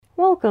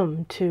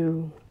Welcome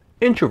to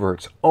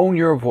Introverts Own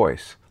Your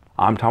Voice.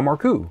 I'm Tom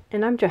Marcoux.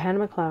 And I'm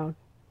Johanna McLeod.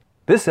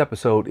 This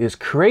episode is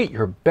Create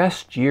Your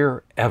Best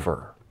Year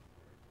Ever.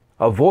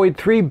 Avoid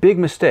 3 big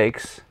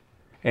mistakes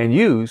and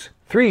use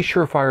 3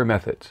 surefire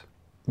methods.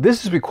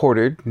 This is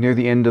recorded near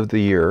the end of the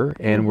year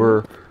and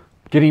we're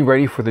getting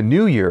ready for the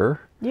new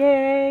year.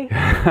 Yay!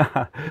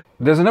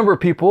 There's a number of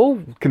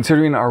people,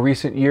 considering our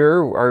recent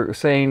year, are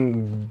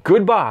saying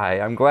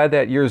goodbye. I'm glad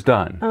that year's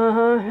done.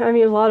 I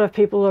mean, a lot of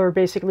people are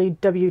basically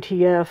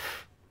WTF.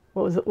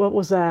 What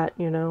was that,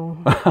 you know?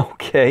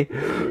 Okay.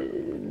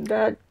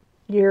 That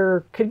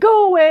year could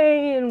go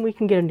away and we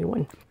can get a new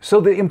one.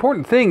 So the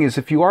important thing is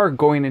if you are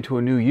going into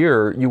a new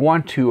year, you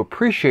want to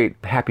appreciate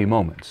happy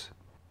moments.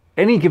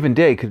 Any given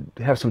day could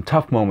have some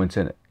tough moments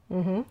in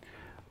it.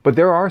 But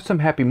there are some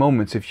happy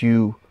moments if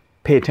you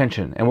pay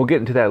attention, and we'll get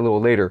into that a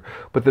little later.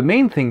 But the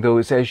main thing, though,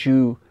 is as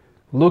you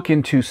look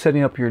into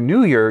setting up your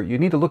new year, you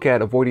need to look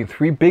at avoiding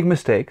 3 big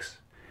mistakes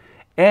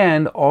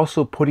and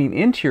also putting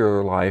into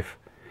your life,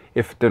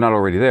 if they're not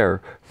already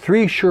there,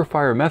 3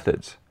 surefire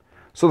methods.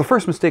 So the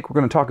first mistake we're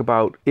going to talk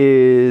about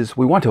is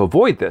we want to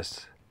avoid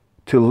this,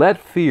 to let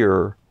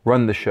fear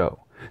run the show.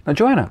 Now,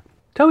 Joanna,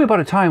 tell me about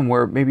a time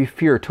where maybe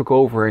fear took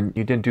over and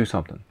you didn't do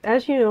something.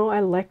 As you know,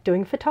 I like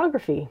doing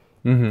photography.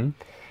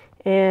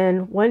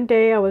 And one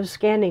day I was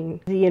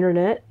scanning the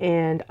internet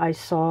and I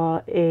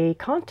saw a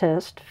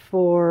contest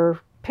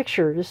for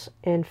pictures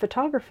and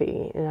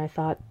photography. And I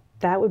thought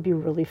that would be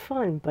really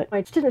fun, but I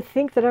just didn't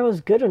think that I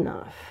was good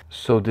enough.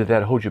 So did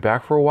that hold you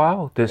back for a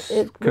while, this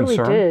It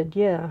concern? really did,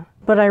 yeah.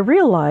 But I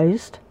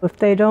realized if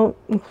they don't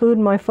include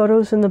my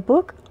photos in the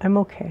book, I'm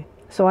okay.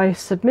 So I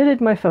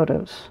submitted my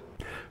photos.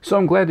 So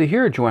I'm glad to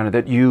hear, Joanna,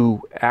 that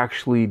you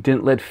actually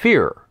didn't let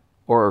fear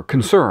or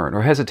concern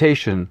or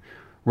hesitation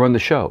run the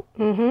show.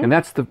 And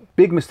that's the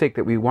big mistake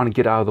that we want to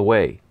get out of the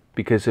way.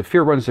 Because if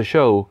fear runs the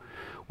show,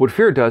 what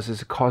fear does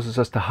is it causes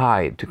us to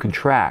hide, to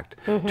contract,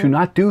 to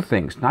not do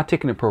things, not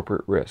take an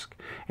appropriate risk.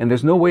 And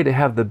there's no way to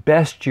have the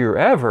best year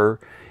ever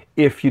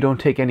if you don't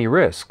take any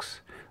risks.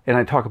 And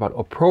I talk about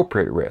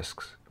appropriate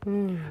risks.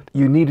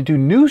 You need to do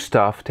new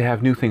stuff to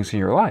have new things in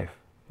your life,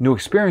 new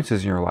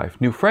experiences in your life,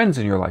 new friends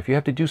in your life. You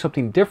have to do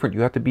something different.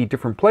 You have to be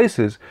different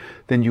places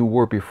than you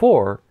were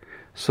before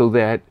so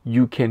that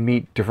you can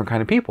meet different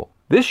kind of people.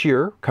 This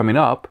year, coming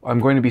up, I'm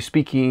going to be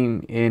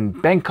speaking in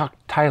Bangkok,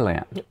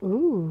 Thailand.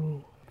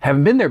 Ooh.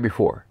 Haven't been there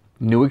before.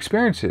 New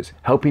experiences,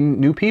 helping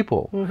new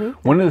people.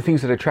 One of the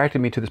things that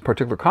attracted me to this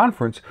particular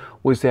conference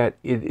was that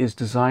it is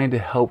designed to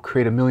help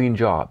create 1 million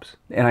jobs.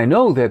 And I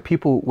know that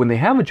people, when they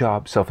have a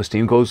job,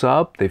 self-esteem goes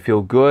up, they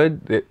feel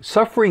good,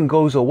 suffering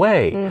goes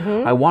away.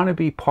 I want to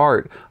be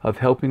part of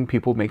helping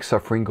people make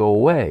suffering go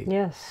away.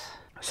 Yes.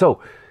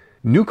 So,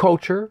 new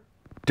culture,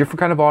 different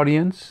kind of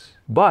audience,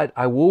 but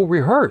I will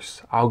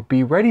rehearse. I'll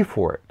be ready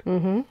for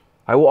it.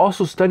 I will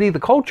also study the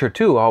culture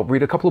too. I'll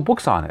read a couple of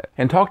books on it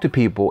and talk to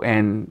people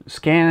and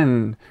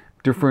scan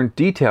different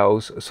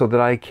details so that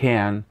I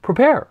can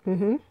prepare.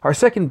 Our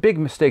second big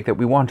mistake that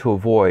we want to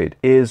avoid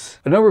is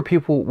a number of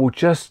people will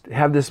just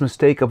have this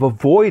mistake of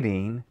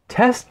avoiding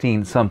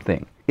testing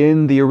something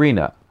in the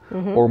arena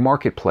or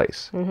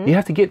marketplace. You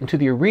have to get into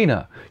the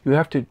arena. You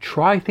have to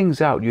try things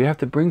out. You have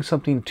to bring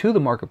something to the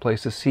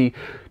marketplace to see,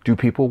 do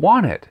people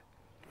want it?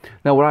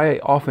 Now, what I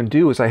often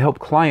do is I help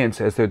clients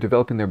as they're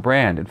developing their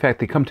brand. In fact,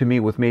 they come to me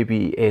with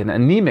maybe an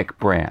anemic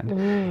brand.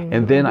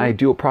 And then I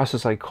do a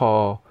process I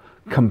call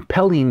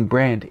compelling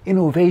brand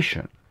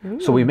innovation.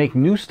 So we make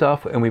new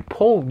stuff and we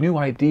pull new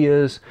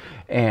ideas.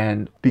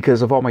 And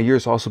because of all my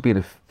years also being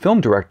a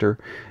film director,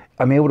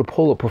 I'm able to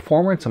pull a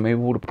performance. I'm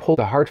able to pull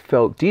the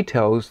heartfelt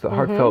details, the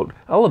heartfelt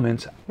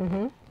elements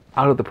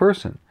out of the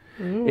person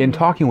in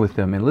talking with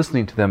them and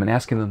listening to them and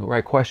asking them the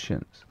right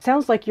questions.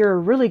 Sounds like you're a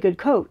really good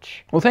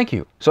coach. Well, thank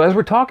you. So as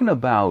we're talking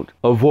about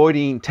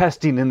avoiding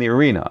testing in the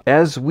arena,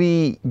 as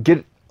we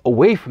get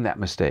away from that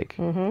mistake,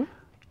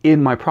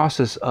 in my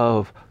process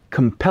of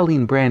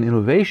compelling brand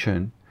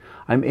innovation,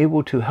 I'm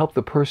able to help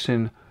the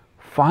person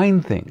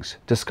find things,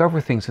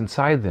 discover things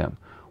inside them.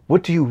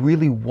 What do you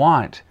really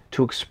want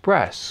to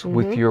express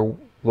with your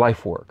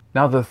life work?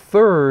 Now, the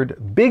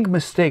third big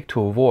mistake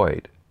to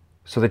avoid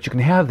so that you can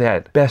have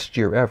that best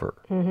year ever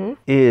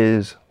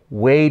is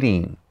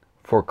waiting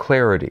for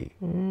clarity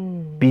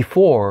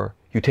before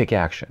you take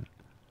action.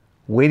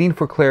 Waiting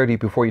for clarity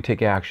before you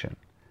take action.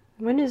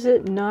 When is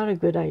it not a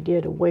good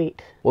idea to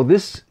wait? Well,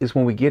 this is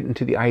when we get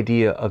into the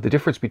idea of the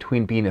difference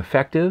between being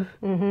effective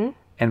and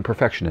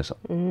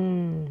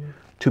perfectionism.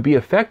 To be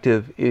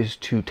effective is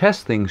to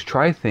test things,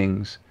 try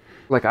things.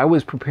 Like I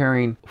was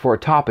preparing for a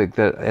topic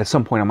that at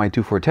some point I might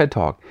do for a TED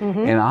Talk,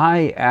 and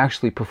I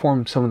actually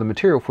performed some of the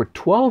material for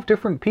 12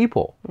 different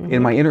people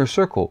in my inner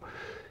circle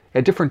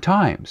at different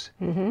times.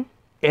 And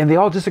they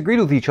all disagreed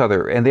with each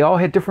other, and they all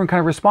had different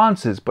kind of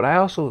responses, but I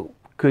also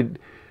could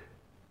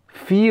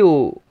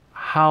feel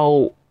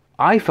how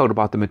I felt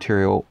about the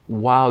material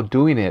while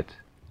doing it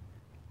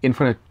in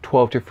front of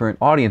 12 different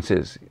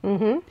audiences.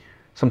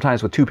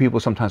 Sometimes with 2 people,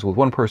 sometimes with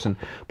 1 person.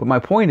 But my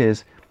point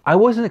is, I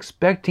wasn't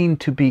expecting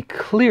to be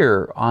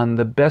clear on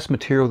the best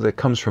material that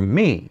comes from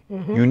me,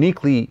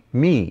 uniquely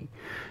me.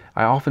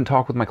 I often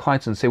talk with my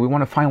clients and say, we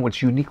want to find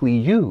what's uniquely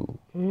you.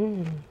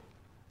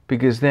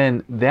 Because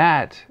then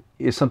that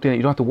is something that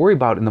you don't have to worry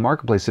about in the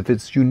marketplace. If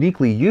it's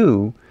uniquely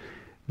you,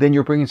 then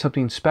you're bringing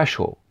something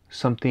special,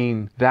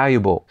 something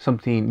valuable,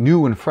 something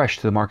new and fresh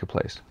to the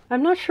marketplace.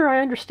 I'm not sure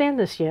I understand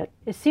this yet.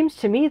 It seems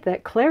to me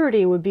that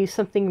clarity would be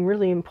something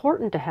really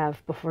important to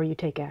have before you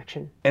take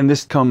action. And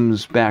this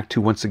comes back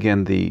to, once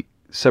again, the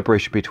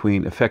separation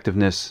between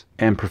effectiveness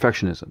and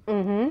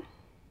perfectionism.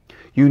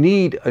 You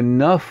need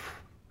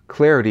enough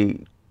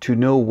clarity to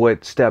know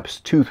what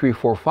steps 2, 3,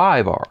 4,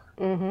 5 are.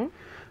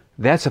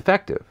 That's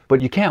effective. But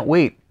you can't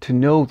wait to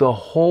know the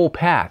whole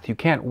path. You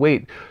can't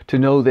wait to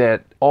know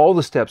that all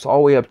the steps all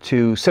the way up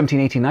to 17,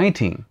 18,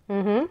 19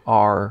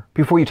 are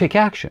before you take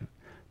action.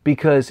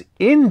 Because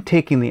in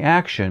taking the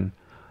action,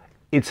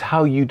 it's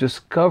how you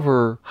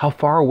discover how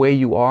far away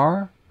you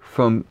are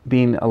from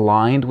being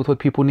aligned with what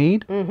people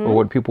need or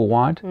what people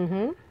want.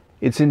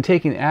 It's in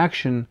taking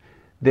action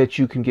that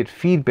you can get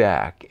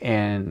feedback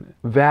and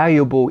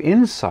valuable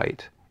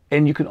insight.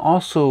 And you can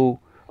also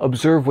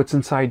observe what's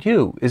inside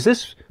you. Is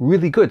this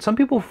really good? Some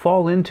people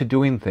fall into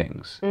doing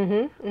things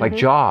like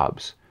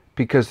jobs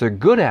because they're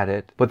good at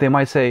it, but they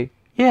might say,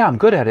 yeah, I'm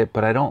good at it,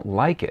 but I don't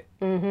like it.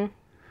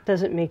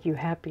 Doesn't make you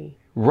happy.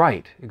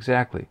 Right,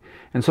 exactly.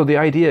 And so the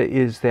idea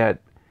is that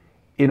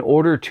in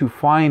order to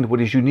find what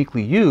is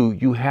uniquely you,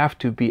 you have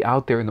to be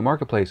out there in the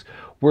marketplace.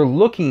 We're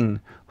looking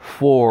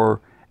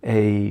for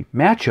a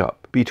matchup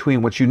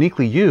between what's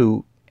uniquely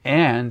you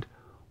and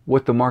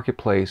what the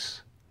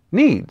marketplace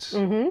needs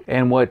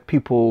and what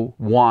people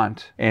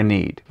want and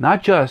need.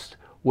 Not just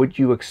what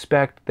you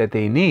expect that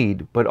they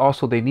need, but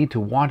also they need to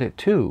want it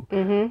too.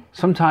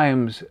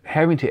 Sometimes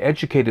having to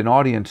educate an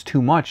audience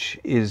too much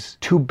is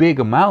too big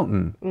a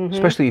mountain,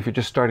 especially if you're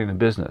just starting a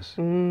business.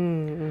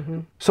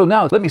 So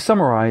now let me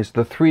summarize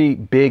the 3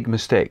 big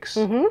mistakes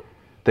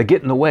that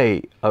get in the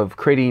way of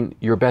creating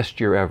your best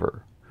year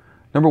ever.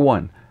 Number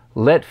 1,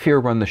 let fear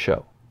run the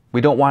show. We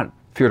don't want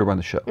fear to run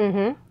the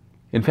show.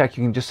 In fact,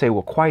 you can just say,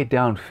 well, quiet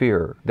down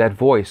fear, that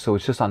voice, so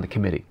it's just on the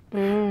committee.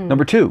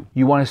 Number 2,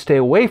 you want to stay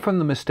away from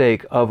the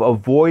mistake of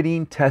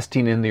avoiding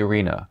testing in the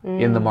arena,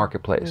 in the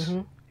marketplace.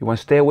 You want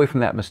to stay away from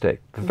that mistake.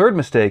 The third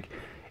mistake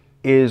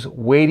is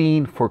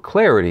waiting for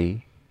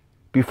clarity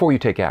before you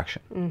take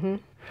action.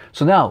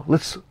 So now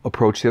let's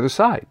approach the other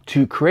side.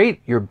 To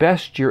create your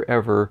best year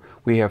ever,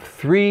 we have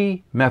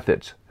 3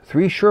 methods,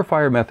 3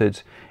 surefire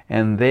methods,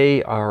 and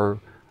they are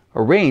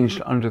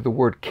arranged under the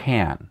word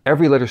CAN.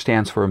 Every letter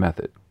stands for a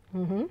method.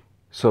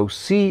 So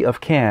C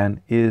of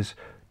CAN is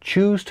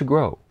choose to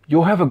grow.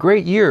 You'll have a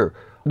great year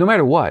no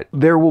matter what.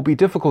 There will be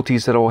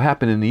difficulties that will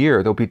happen in the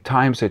year. There'll be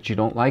times that you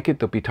don't like it.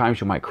 There'll be times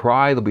you might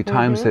cry. There'll be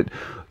times that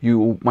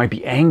you might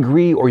be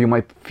angry or you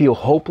might feel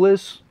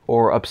hopeless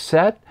or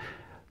upset.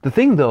 The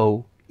thing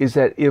though is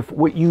that if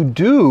what you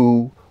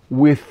do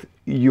with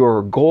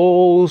your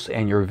goals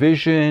and your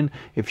vision,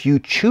 if you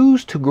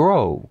choose to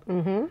grow,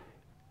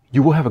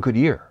 you will have a good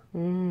year.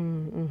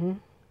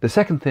 The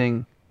second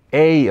thing,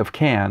 A of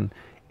CAN,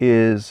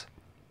 is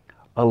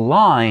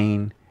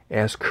align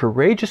as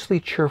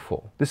courageously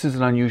cheerful. This is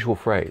an unusual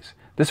phrase.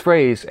 This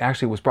phrase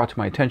actually was brought to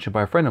my attention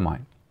by a friend of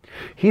mine.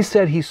 He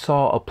said he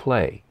saw a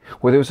play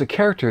where there was a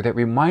character that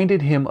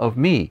reminded him of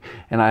me,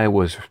 and I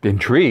was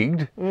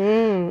intrigued.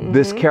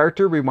 This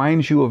character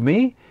reminds you of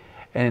me?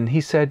 And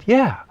he said,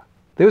 yeah,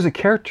 there was a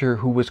character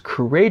who was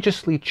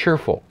courageously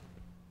cheerful.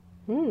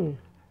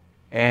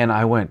 And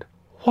I went,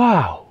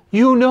 wow,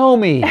 you know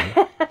me.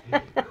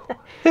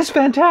 It's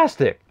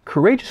fantastic.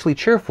 Courageously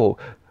cheerful.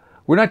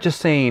 We're not just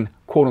saying,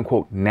 quote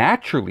unquote,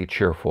 naturally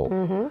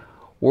cheerful.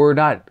 We're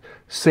not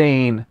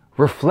saying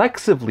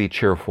reflexively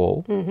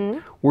cheerful.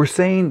 We're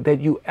saying that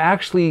you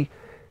actually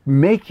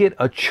make it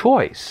a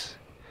choice.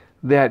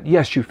 That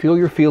yes, you feel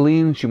your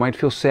feelings, you might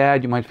feel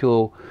sad, you might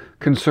feel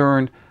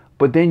concerned,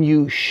 but then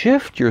you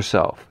shift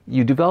yourself.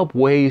 You develop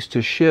ways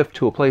to shift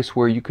to a place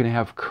where you can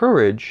have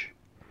courage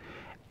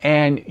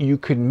and you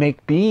can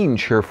make being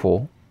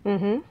cheerful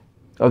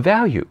a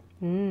value.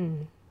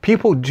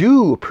 People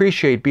do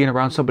appreciate being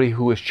around somebody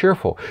who is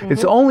cheerful.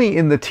 It's only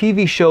in the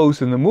TV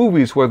shows and the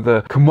movies where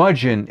the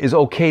curmudgeon is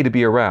okay to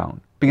be around.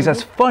 Because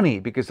that's funny,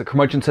 because the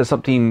curmudgeon says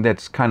something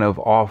that's kind of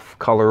off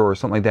color or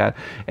something like that,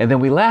 and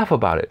then we laugh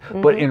about it.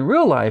 But in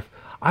real life,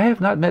 I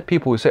have not met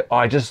people who say, oh,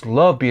 I just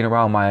love being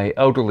around my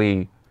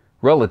elderly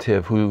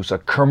relative who's a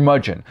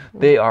curmudgeon.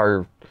 They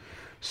are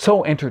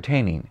so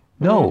entertaining.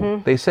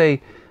 No, they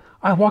say,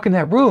 I walk in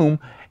that room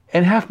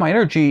and half my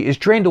energy is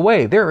drained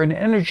away. They're an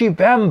energy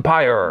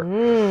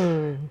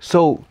vampire.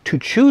 So to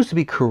choose to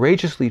be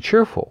courageously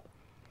cheerful,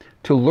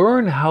 to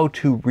learn how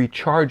to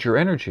recharge your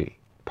energy,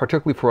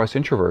 particularly for us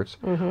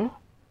introverts,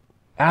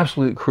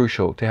 absolutely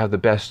crucial to have the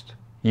best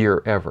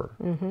year ever.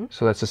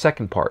 So that's the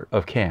second part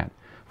of CAN.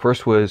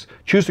 First was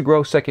choose to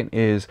grow. Second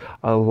is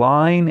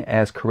align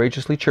as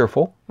courageously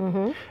cheerful.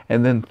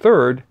 And then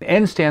third,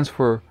 N stands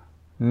for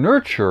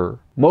nurture.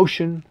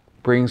 Motion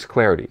brings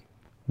clarity.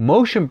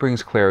 Motion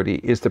brings clarity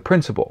is the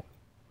principle.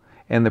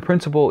 And the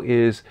principle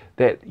is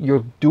that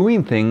you're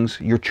doing things,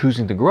 you're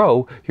choosing to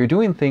grow, you're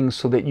doing things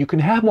so that you can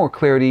have more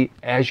clarity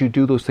as you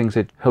do those things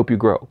that help you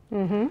grow.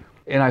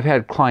 And I've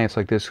had clients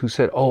like this who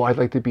said, oh, I'd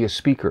like to be a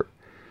speaker.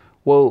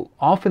 Well,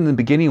 often in the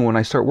beginning when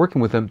I start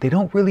working with them, they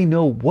don't really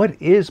know what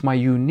is my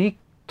unique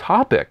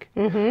topic.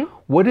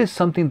 What is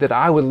something that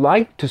I would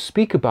like to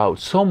speak about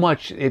so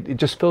much, it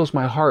just fills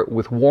my heart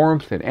with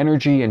warmth and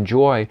energy and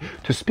joy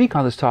to speak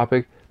on this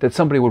topic that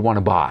somebody would want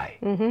to buy.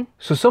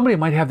 So somebody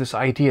might have this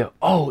idea,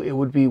 oh, it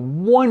would be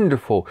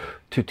wonderful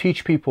to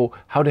teach people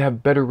how to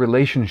have better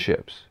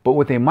relationships. But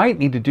what they might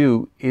need to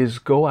do is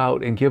go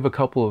out and give a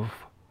couple of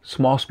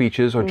small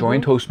speeches or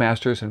join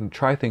Toastmasters and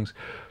try things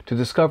to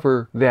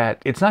discover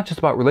that it's not just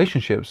about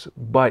relationships,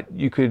 but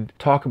you could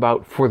talk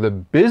about, for the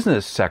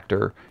business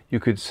sector, you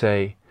could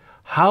say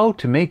how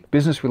to make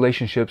business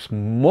relationships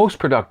most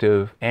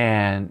productive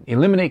and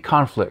eliminate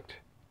conflict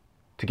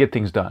to get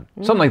things done.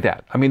 Something like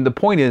that. I mean, the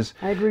point is...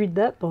 I'd read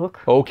that book.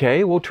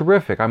 Okay, well,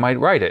 terrific. I might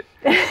write it.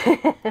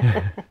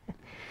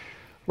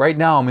 Right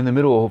now, I'm in the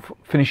middle of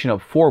finishing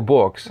up 4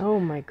 books. Oh,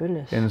 my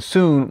goodness. And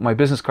soon, my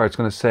business card's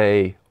going to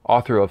say,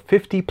 author of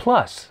 50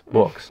 plus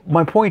books.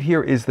 My point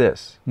here is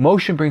this.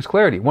 Motion brings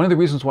clarity. One of the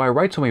reasons why I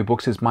write so many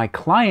books is my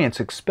clients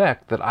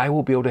expect that I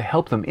will be able to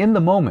help them in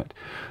the moment.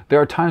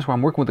 There are times where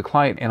I'm working with a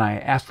client and I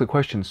ask the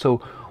question,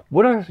 so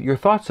what are your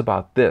thoughts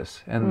about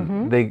this?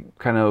 And they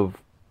kind of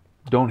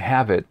don't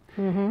have it.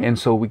 And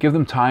so we give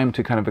them time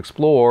to kind of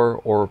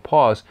explore or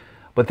pause,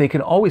 but they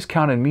can always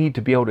count on me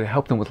to be able to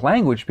help them with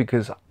language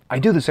because I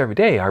do this every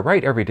day. I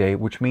write every day,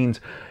 which means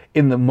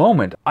in the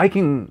moment I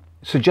can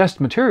suggest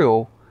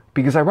material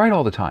because I write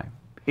all the time.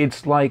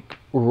 It's like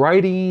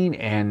writing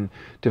and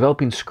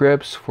developing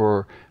scripts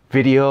for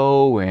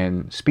video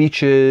and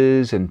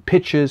speeches and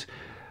pitches.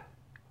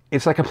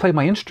 It's like I play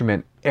my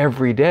instrument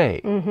every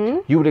day.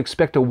 You would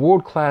expect a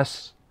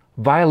world-class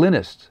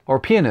violinist or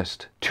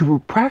pianist to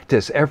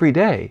practice every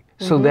day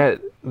so that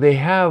they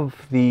have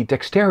the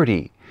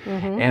dexterity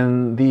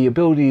and the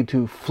ability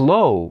to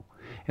flow.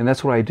 And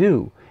that's what I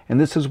do. And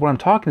this is what I'm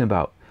talking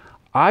about.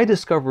 I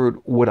discovered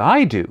what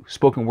I do,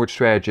 spoken word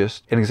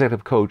strategist and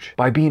executive coach,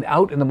 by being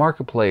out in the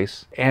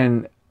marketplace,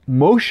 and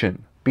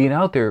motion, being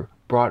out there,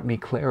 brought me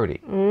clarity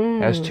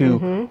as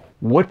to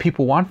what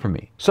people want from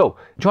me. So,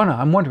 Joanna,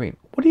 I'm wondering,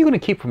 what are you going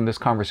to keep from this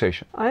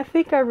conversation? I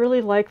think I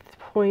really like the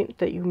point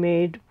that you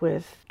made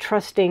with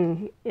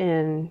trusting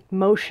in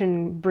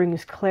motion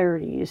brings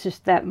clarity. It's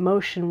just that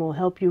motion will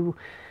help you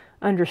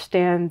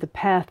understand the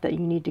path that you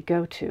need to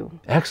go to.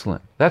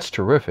 Excellent. That's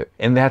terrific.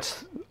 And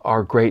that's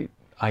our great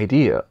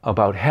idea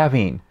about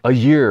having a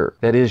year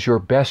that is your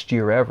best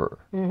year ever.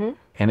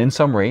 And in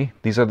summary,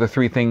 these are the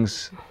 3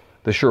 things,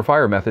 the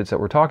surefire methods that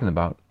we're talking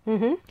about.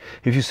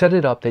 If you set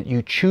it up that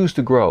you choose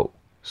to grow,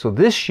 so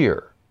this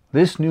year,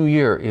 this new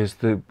year is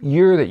the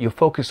year that you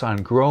focus on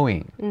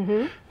growing.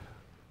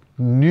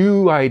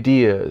 New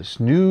ideas,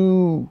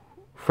 new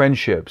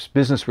friendships,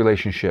 business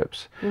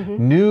relationships,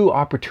 new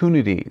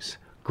opportunities,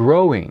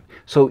 growing.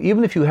 So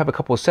even if you have a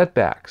couple of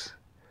setbacks,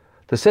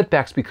 the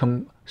setbacks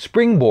become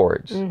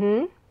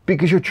springboards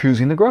because you're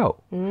choosing to grow.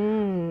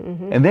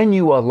 And then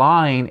you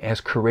align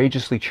as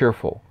courageously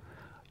cheerful.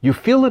 You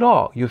feel it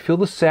all. You feel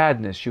the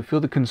sadness. You feel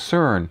the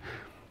concern.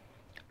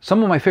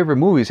 Some of my favorite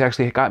movies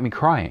actually got me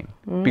crying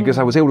because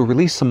I was able to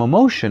release some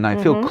emotion.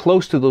 I feel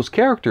close to those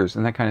characters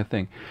and that kind of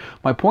thing.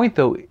 My point,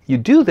 though, you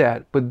do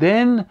that, but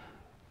then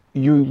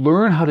you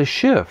learn how to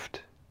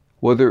shift.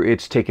 Whether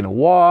it's taking a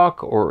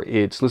walk, or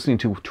it's listening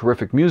to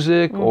terrific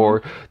music,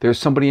 or there's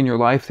somebody in your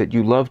life that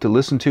you love to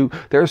listen to.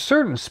 There are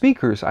certain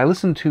speakers, I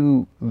listen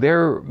to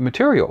their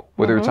material,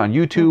 whether it's on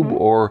YouTube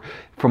or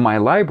from my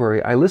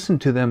library. I listen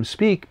to them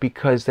speak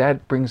because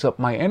that brings up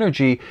my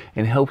energy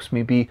and helps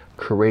me be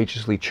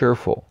courageously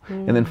cheerful.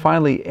 And then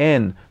finally,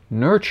 N,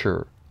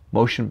 nurture.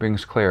 Motion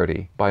brings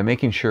clarity by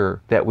making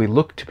sure that we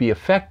look to be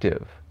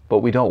effective,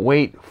 but we don't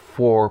wait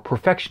for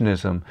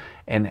perfectionism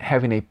and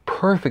having a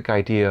perfect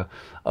idea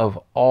of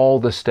all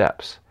the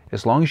steps.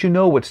 As long as you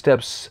know what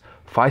steps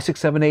 5, 6,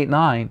 7, 8,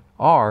 9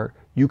 are,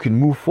 you can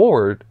move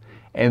forward.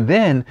 And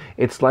then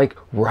it's like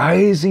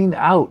rising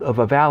out of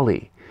a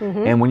valley.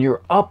 And when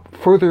you're up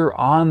further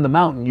on the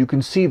mountain, you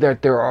can see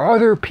that there are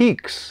other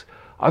peaks,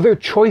 other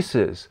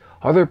choices,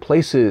 other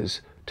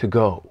places to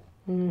go.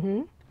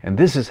 And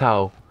this is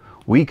how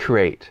we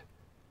create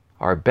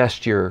our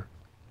best year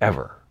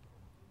ever.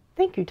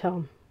 Thank you,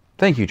 Tom.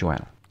 Thank you,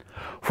 Joanna.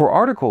 For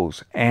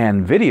articles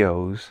and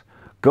videos,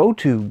 go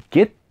to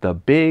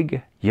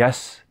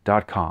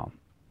getthebigyes.com.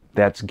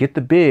 That's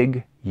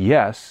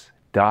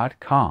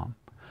getthebigyes.com.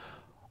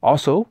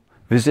 Also,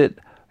 visit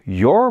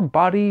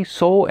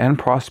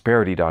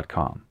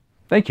yourbodysoulandprosperity.com.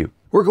 Thank you.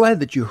 We're glad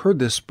that you heard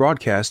this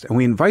broadcast, and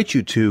we invite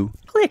you to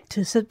Click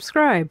to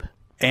subscribe.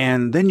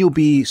 and then you'll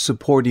be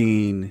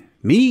supporting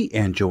me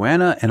and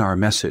Joanna and our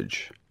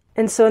message.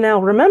 And so now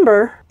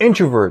remember,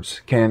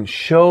 Introverts can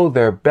show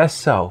their best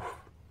self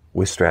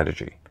with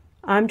strategy.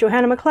 I'm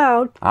Johanna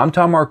McLeod. I'm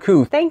Tom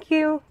Marcoux. Thank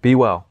you. Be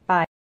well. Bye.